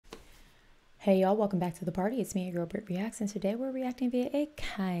Hey y'all, welcome back to the party. It's me, your girl BrittReacts, and today we're reacting via a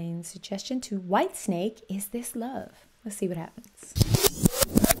kind suggestion to Whitesnake, Is This Love? Let's see what happens.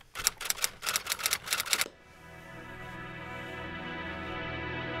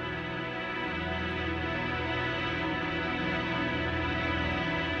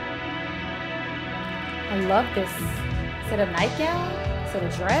 I love this. Is it a nightgown? Is it a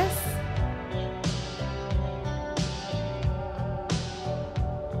dress?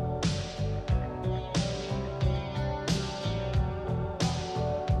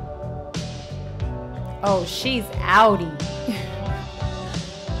 Oh, she's outie.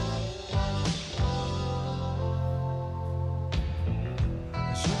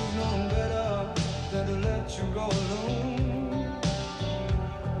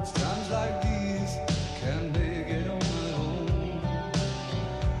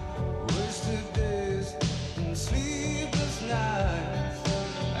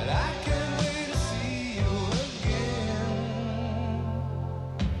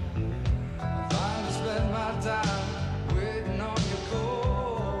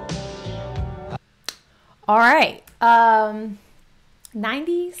 All right. 90s,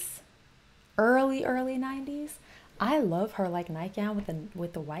 early 90s. I love her like nightgown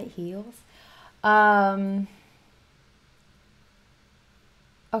with the white heels. Okay,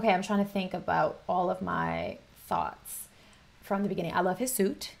 I'm trying to think about all of my thoughts from the beginning. I love his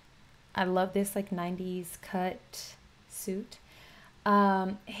suit. I love this like 90s cut suit.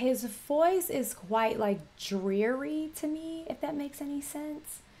 His voice is quite like dreary to me, if that makes any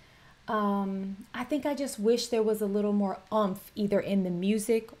sense. I think I just wish there was a little more oomph either in the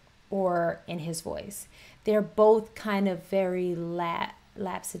music or in his voice. They're both kind of very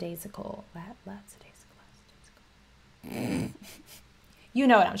lapsadaisical. You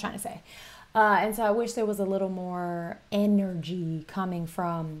know what I'm trying to say. And so I wish there was a little more energy coming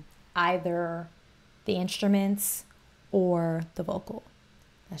from either the instruments or the vocal.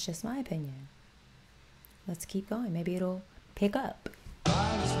 That's just my opinion. Let's keep going. Maybe it'll pick up.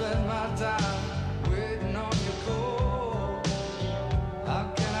 Spend my time waiting on your call.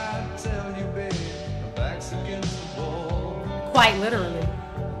 How can I tell you, babe, my back's against the wall? Quite literally.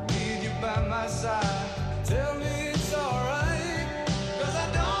 Need you by my side. Tell me it's alright, 'cause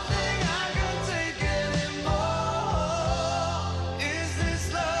I don't think I can take anymore. Is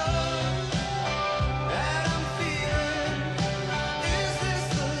this love that I'm feeling? Is this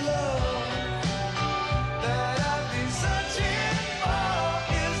the love that I've been searching for?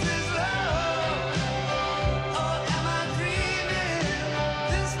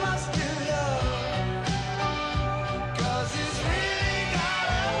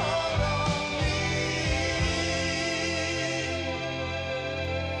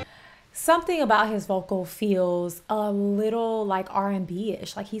 Something about his vocal feels a little like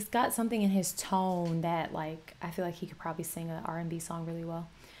R&B-ish. Like he's got something in his tone that like I feel like he could probably sing an R&B song really well.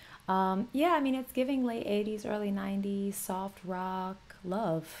 Yeah, I mean it's giving late 80s, early 90s, soft rock,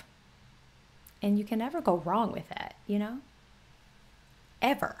 love. And you can never go wrong with that, you know?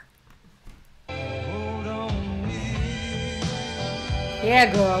 Ever.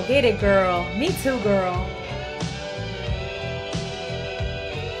 Yeah, girl, get it, girl. Me too, girl.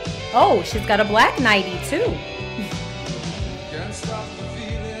 Oh, she's got a black nightie too. Can't stop the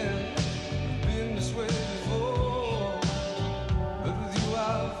feeling. Been this way before. But with you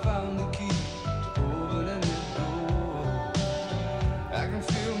I found the key to open any door. I can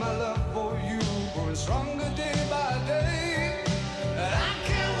feel my love for you growing stronger day by day. And I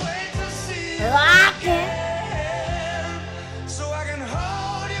can't wait to see you again. So I can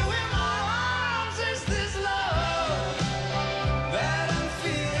hold you in my arms. Is this love that I'm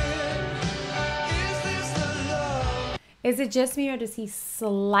feeling? Is it just me or does he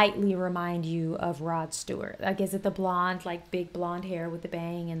slightly remind you of Rod Stewart? Like, is it the blonde, like big blonde hair with the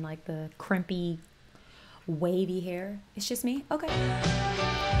bang and like the crimpy, wavy hair? It's just me? Okay.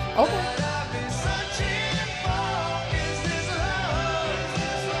 Okay.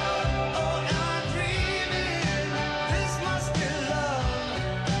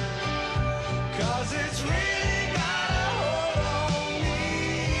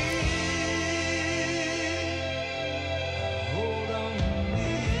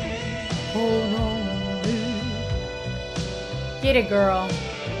 Get it, girl.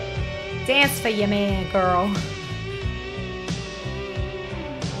 Dance for your man, girl.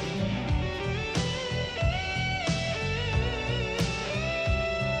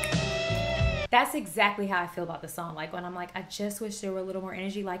 That's exactly how I feel about the song. Like when I'm like, I just wish there were a little more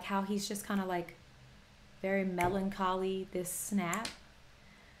energy, like how he's just kind of like very melancholy, this snap.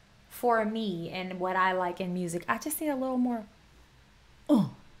 For me and what I like in music, I just need a little more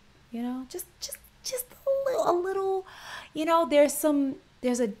You know, just a little, you know,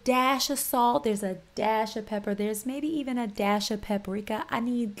 there's a dash of salt, there's a dash of pepper, there's maybe even a dash of paprika. I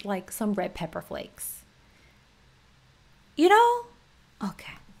need like some red pepper flakes. You know?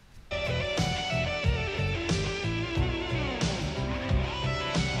 Okay.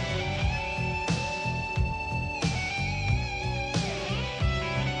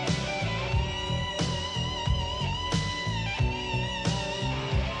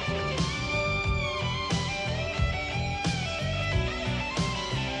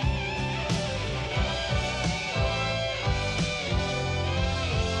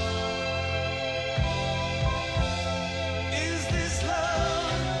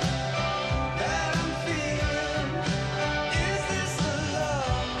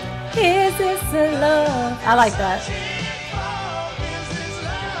 Is this a love? I like that.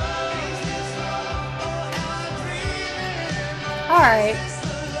 All right.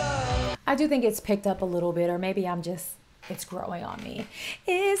 I do think it's picked up a little bit, or maybe it's growing on me.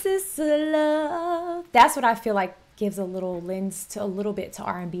 Is this a love? That's what I feel like gives a little lens to a little bit to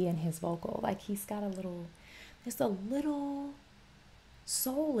R&B in his vocal. Like he's got there's a little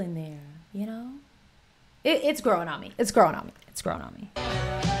soul in there, you know? It's growing on me. It's growing on me. It's growing on me.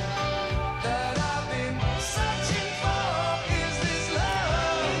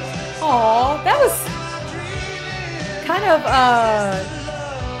 Oh, that was kind of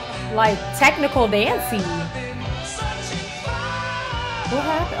like technical dancey. What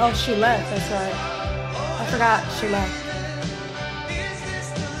happened? Oh, she left. That's right. I forgot she left.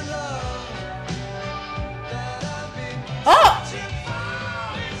 Oh!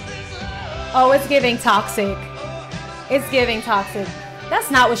 Oh, it's giving toxic. It's giving toxic.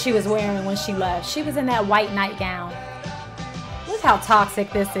 That's not what she was wearing when she left. She was in that white nightgown. Look how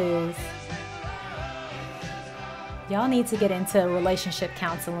toxic this is. Y'all need to get into relationship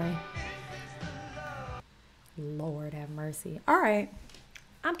counseling. Lord have mercy. All right.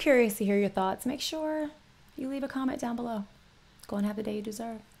 I'm curious to hear your thoughts. Make sure you leave a comment down below. Go and have the day you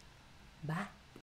deserve. Bye.